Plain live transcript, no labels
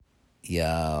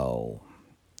Yo,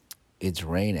 it's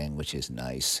raining, which is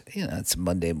nice. It's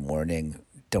Monday morning.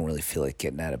 Don't really feel like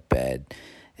getting out of bed,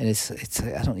 and it's.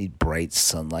 I don't need bright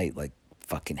sunlight like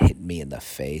fucking hitting me in the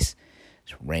face.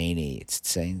 It's rainy. It's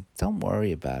saying, don't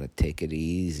worry about it. Take it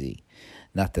easy.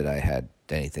 Not that I had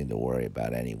anything to worry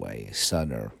about anyway,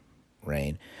 sun or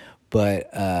rain,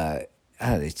 but and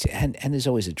there's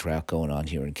always a drought going on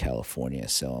here in California.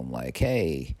 So I'm like,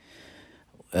 hey,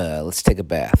 let's take a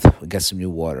bath. We got some new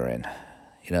water in.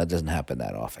 It doesn't happen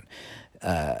that often.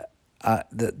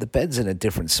 The bed's in a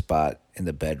different spot in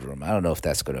the bedroom. I don't know if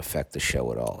that's going to affect the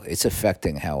show at all. It's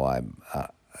affecting how I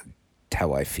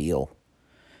feel.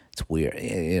 It's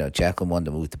weird. Jacqueline wanted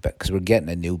to move the bed because we're getting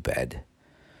a new bed,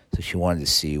 so she wanted to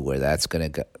see where that's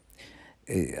going to go.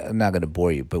 I'm not going to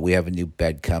bore you, but we have a new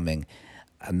bed coming.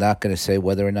 I'm not going to say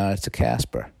whether or not it's a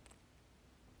Casper.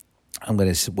 I'm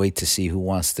going to wait to see who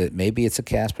wants to. Maybe it's a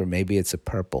Casper. Maybe it's a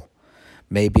Purple.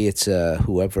 Maybe it's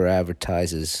whoever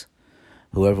advertises,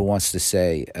 whoever wants to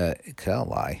say, I'll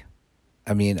lie.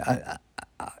 I mean,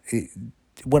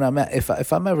 when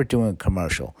if I'm ever doing a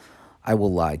commercial, I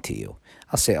will lie to you.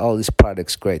 I'll say, oh, this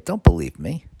product's great. Don't believe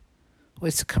me. Well,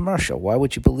 it's a commercial. Why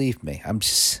would you believe me? I'm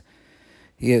just,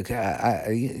 they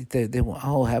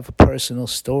will have a personal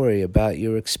story about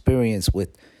your experience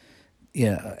with,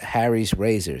 Harry's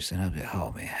razors. And I'll be,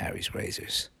 oh man, Harry's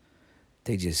razors.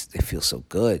 They feel so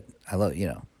good. I love,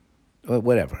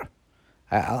 whatever.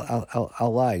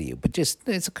 I'll lie to you, but just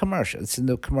it's a commercial. It's in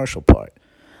the commercial part.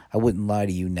 I wouldn't lie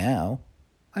to you now.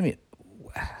 I mean,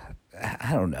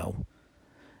 I don't know.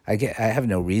 I have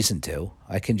no reason to.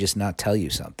 I can just not tell you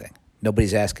something.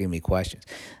 Nobody's asking me questions.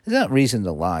 There's not reason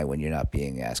to lie when you're not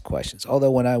being asked questions.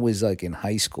 Although when I was like in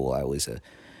high school, I was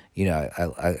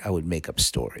I would make up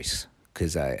stories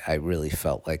because I really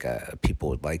felt like people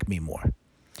would like me more.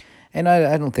 And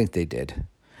I don't think they did.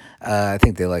 I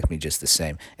think they like me just the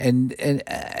same.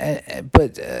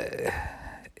 But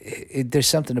there's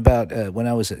something about when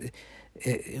I was,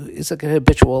 it's like a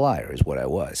habitual liar is what I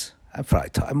was.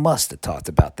 I must have talked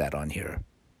about that on here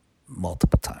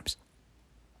multiple times.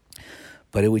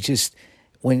 But it was just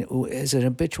as an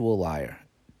habitual liar,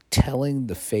 telling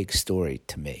the fake story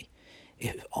to me,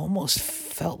 it almost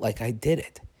felt like I did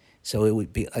it. So it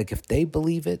would be like if they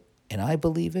believe it and I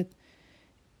believe it.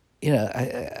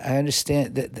 I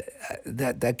understand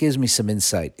that gives me some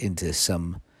insight into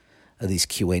some of these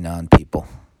QAnon people,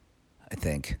 I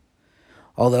think.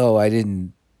 Although I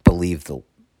didn't believe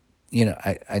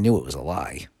I knew it was a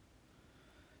lie.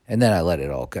 And then I let it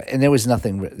all go. And there's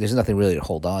nothing really to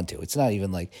hold on to. It's not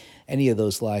even like any of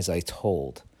those lies I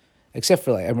told, except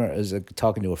for I remember I was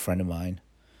talking to a friend of mine,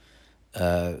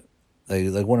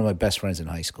 like one of my best friends in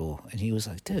high school. And he was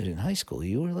like, dude, in high school,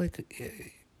 you were like,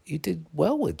 you did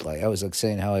well with I was like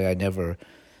saying how I didn't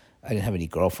have any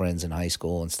girlfriends in high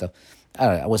school and stuff.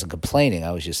 I wasn't complaining.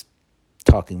 I was just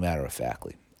talking matter of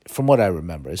factly. From what I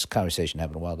remember, this conversation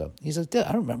happened a while ago. He's like, dude,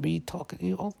 I remember you talking to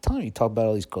you all the time. You talk about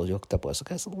all these girls you hooked up with. I was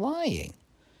like, I was lying.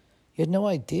 You had no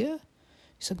idea?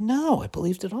 He said, no, I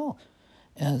believed it all.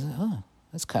 And I was like, huh,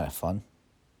 that's kind of fun.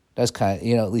 That's kind of,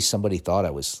 at least somebody thought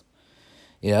I was.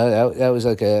 That was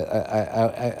like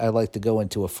I like to go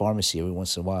into a pharmacy every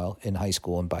once in a while in high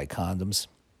school and buy condoms.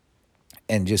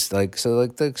 And just like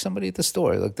somebody at the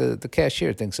store, like the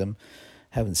cashier thinks I'm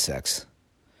having sex.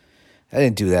 I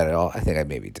didn't do that at all. I think I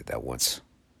maybe did that once.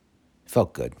 It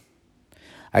felt good.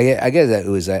 I guess that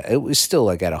it was still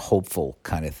like at a hopeful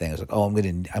kind of thing. I was like, oh,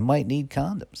 I might need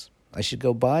condoms. I should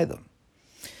go buy them.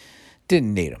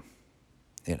 Didn't need them.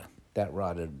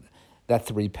 That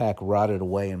 3-pack rotted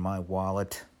away in my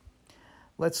wallet.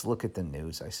 Let's look at the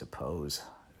news, I suppose.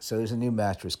 So there's a new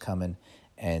mattress coming,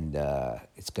 and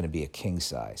it's going to be a king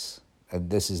size. And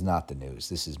this is not the news.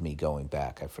 This is me going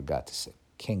back. I forgot to say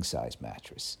king size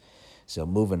mattress. So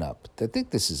moving up. I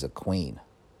think this is a queen.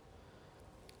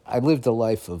 I lived a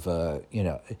life of of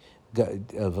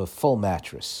a full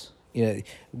mattress.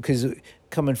 Because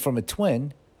coming from a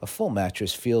twin, a full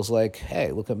mattress feels like,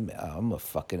 hey, look at me. I'm a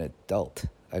fucking adult.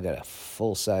 I got a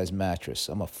full-size mattress.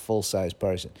 I'm a full-size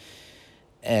person.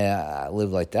 And I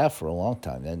lived like that for a long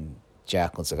time. Then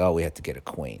Jacqueline's like, oh, we have to get a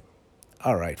queen.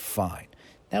 All right, fine.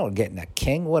 Now we're getting a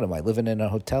king? What am I, living in a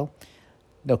hotel?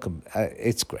 No,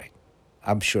 it's great.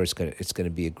 I'm sure it's gonna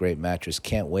be a great mattress.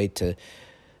 Can't wait to.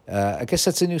 I guess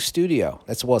that's a new studio.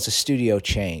 It's a studio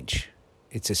change.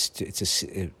 I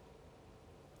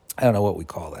don't know what we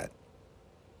call that,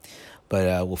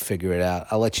 but we'll figure it out.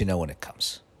 I'll let you know when it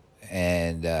comes,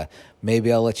 and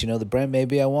maybe I'll let you know the brand.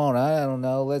 Maybe I won't. I don't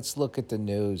know. Let's look at the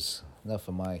news. Enough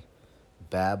of my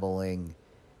babbling.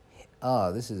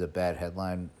 Oh, this is a bad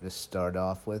headline to start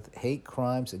off with. Hate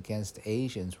crimes against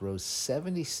Asians rose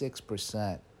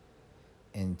 76%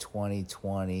 in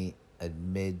 2020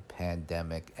 amid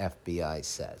pandemic, FBI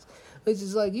says. Which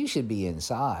is like, you should be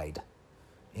inside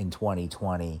in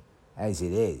 2020 as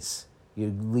it is. You're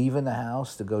leaving the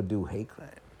house to go do hate crime.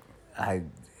 I,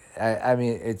 I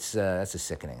mean, that's a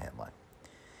sickening headline.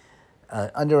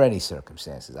 Under any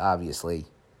circumstances, obviously,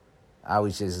 I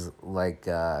was just like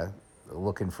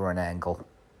looking for an angle.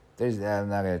 I'm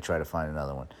not going to try to find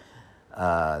another one.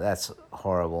 That's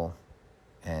horrible,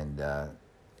 and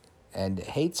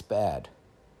hate's bad.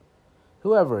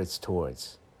 Whoever it's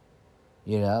towards,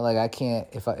 like I can't.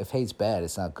 If hate's bad,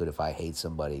 it's not good if I hate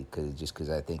somebody because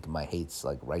I think my hate's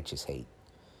like righteous hate.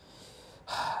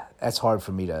 That's hard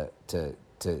for me to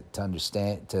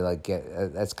understand, to like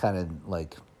get. That's kind of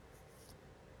like.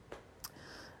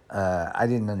 I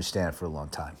didn't understand it for a long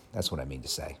time. That's what I mean to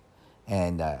say.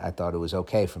 And I thought it was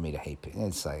okay for me to hate people.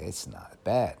 It's like, it's not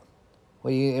bad.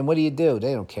 What do you do?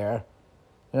 They don't care.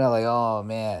 They're not like, oh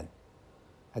man,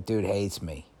 that dude hates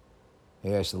me.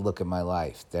 Maybe I should look at my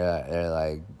life. They're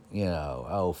like,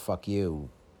 oh fuck you,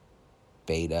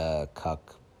 beta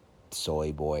cuck,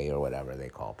 soy boy, or whatever they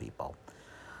call people.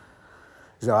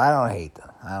 So I don't hate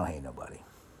them. I don't hate nobody.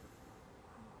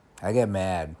 I get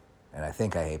mad, and I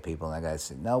think I hate people, and I gotta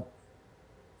say, nope,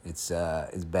 it's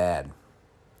bad.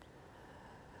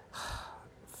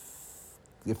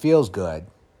 It feels good.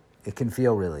 It can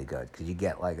feel really good because you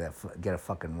get a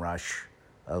fucking rush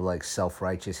of like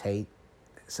self-righteous hate,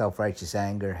 self-righteous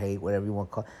anger, hate, whatever you want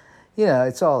to call it.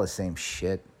 It's all the same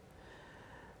shit.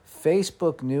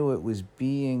 Facebook knew it was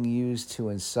being used to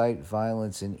incite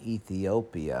violence in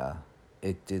Ethiopia.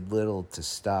 It did little to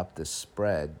stop the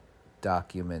spread,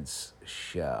 documents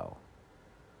show.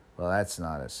 Well, that's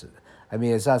not it's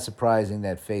not surprising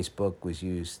that Facebook was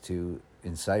used to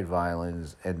incite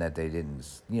violence and that they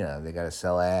didn't, they got to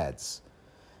sell ads.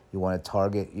 You want to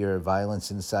target your violence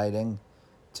inciting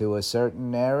to a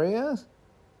certain area?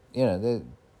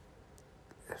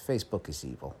 Facebook is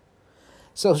evil.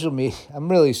 Social media, I'm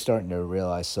really starting to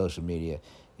realize social media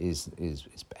is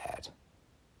bad.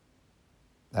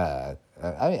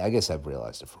 I guess I've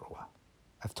realized it for a while.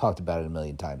 I've talked about it a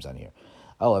million times on here.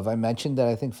 Oh, have I mentioned that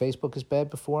I think Facebook is bad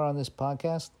before on this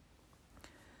podcast?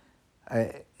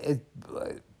 I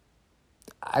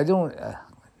don't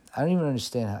even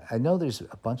understand how. I know there's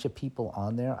a bunch of people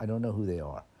on there. I don't know who they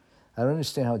are. I don't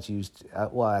understand how it's used.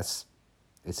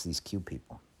 It's these cute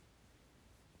people.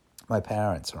 My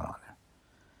parents are on there.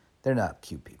 They're not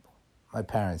cute people. My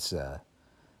parents, I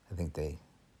think they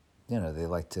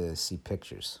like to see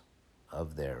pictures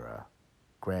of their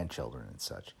grandchildren and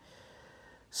such.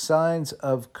 Signs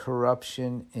of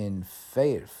corruption in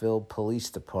Fayetteville Police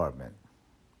Department.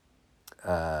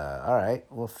 All right,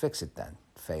 well, fix it then.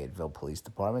 Fayetteville Police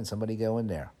Department, somebody go in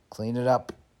there. Clean it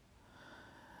up.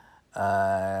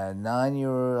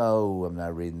 9-year-old, I'm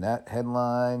not reading that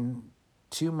headline.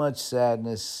 Too much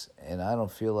sadness, and I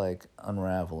don't feel like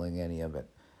unraveling any of it.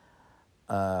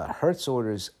 Hertz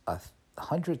orders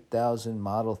 100,000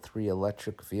 Model 3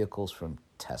 electric vehicles from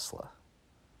Tesla.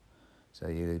 So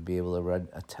you'd be able to rent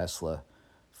a Tesla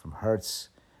from Hertz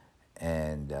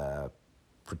and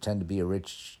pretend to be a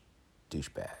rich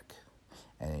douchebag.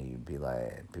 And you'd be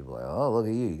like, people are like, oh, look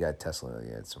at you got a Tesla.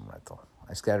 Yeah, it's some rental. I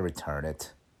just got to return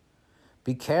it.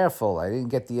 Be careful, I didn't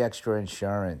get the extra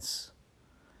insurance.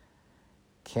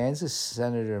 Kansas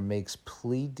senator makes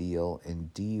plea deal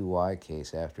in DUI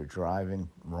case after driving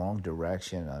wrong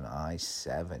direction on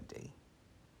I-70.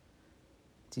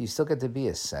 Do you still get to be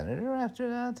a senator after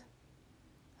that?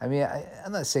 I mean,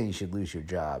 I'm not saying you should lose your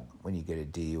job when you get a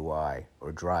DUI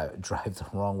or drive the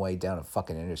wrong way down a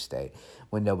fucking interstate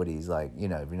when nobody's like, if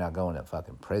you're not going to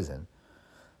fucking prison.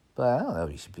 But I don't know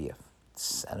if you should be a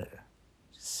senator.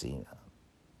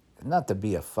 Not to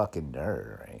be a fucking nerd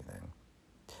or anything.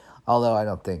 Although I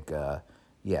don't think,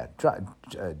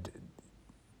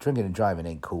 drinking and driving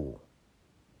ain't cool.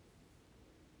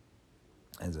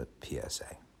 As a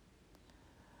PSA.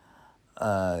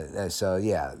 That's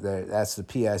the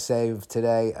PSA of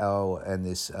today. Oh, and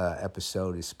this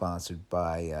episode is sponsored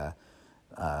by,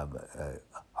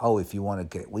 if you want to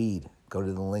get weed, go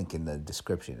to the link in the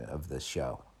description of the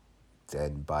show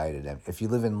and buy it. If you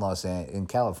live in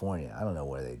California, I don't know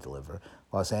where they deliver.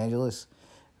 Los Angeles,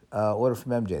 order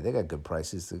from MJ. They got good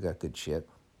prices. They got good shit.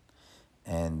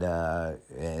 And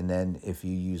then if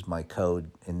you use my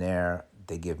code in there,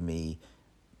 they give me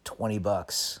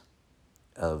 $20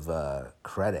 of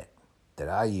credit that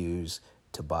I use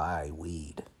to buy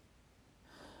weed.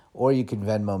 Or you can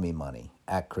Venmo me money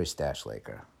at Chris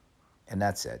Dashlaker. and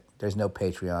that's it. There's no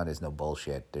Patreon. There's no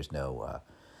bullshit. There's no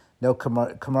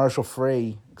commercial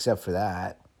free except for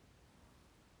that.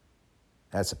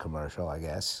 That's a commercial, I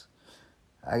guess.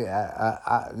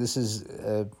 This is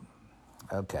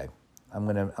okay. I'm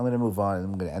gonna move on.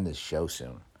 I'm gonna end this show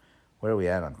soon. Where are we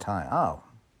at on time? Oh,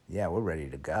 yeah, we're ready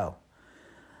to go.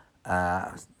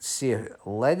 See a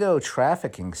Lego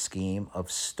trafficking scheme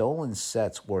of stolen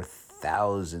sets worth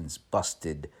thousands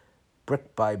busted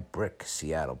brick by brick,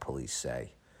 Seattle police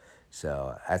say.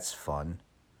 So that's fun.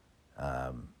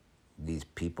 These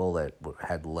people that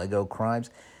had Lego crimes.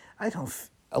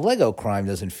 A Lego crime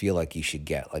doesn't feel like you should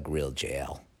get like real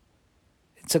jail.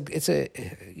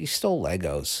 You stole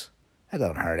Legos. That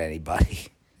don't hurt anybody.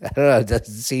 I don't know. It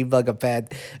doesn't seem like a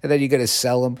bad. And then you're gonna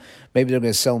sell them. Maybe they're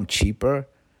gonna sell them cheaper,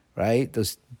 right?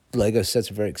 Those Lego sets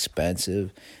are very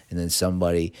expensive, and then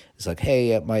somebody is like,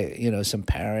 "Hey, some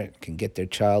parent can get their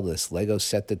child this Lego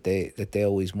set that they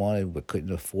always wanted but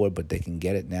couldn't afford, but they can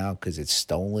get it now because it's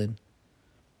stolen."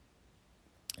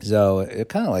 So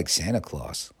it's kind of like Santa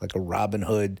Claus, like a Robin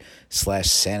Hood /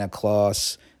 Santa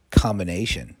Claus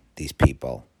combination. These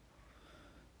people.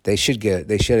 They should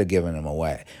have given them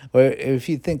away. Or if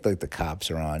you think like the cops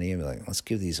are on you, be like, let's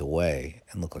give these away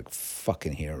and look like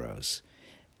fucking heroes.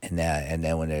 And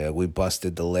then when we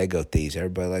busted the Lego thieves,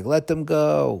 everybody like, let them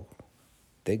go.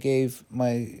 They gave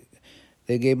my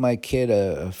kid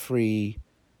a free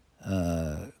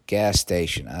gas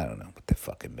station. I don't know what they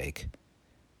fucking make.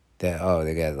 They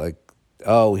got like,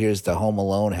 here's the Home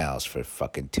Alone house for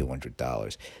fucking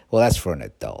 $200. Well, that's for an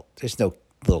adult. There's no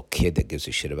little kid that gives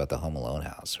a shit about the Home Alone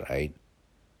house, right?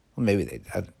 Well, maybe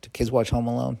do kids watch Home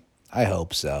Alone? I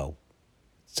hope so.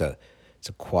 It's a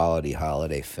quality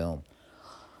holiday film.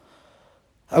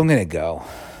 I'm gonna go.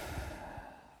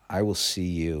 I will see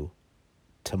you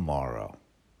tomorrow.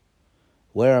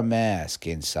 Wear a mask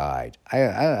inside.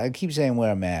 I keep saying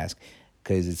wear a mask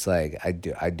because it's like I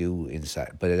do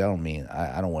inside, but I don't mean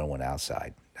I don't wear one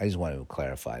outside. I just want to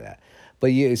clarify that.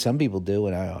 But some people do,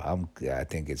 and I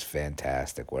think it's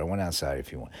fantastic. Wear one outside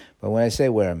if you want. But when I say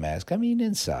wear a mask, I mean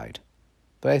inside.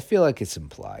 But I feel like it's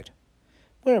implied.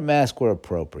 Wear a mask where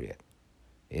appropriate.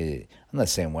 I'm not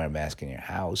saying wear a mask in your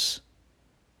house.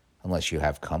 Unless you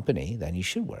have company, then you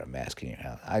should wear a mask in your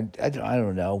house. I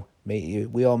don't know.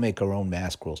 We all make our own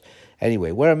mask rules.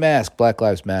 Anyway, wear a mask. Black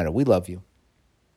Lives Matter. We love you.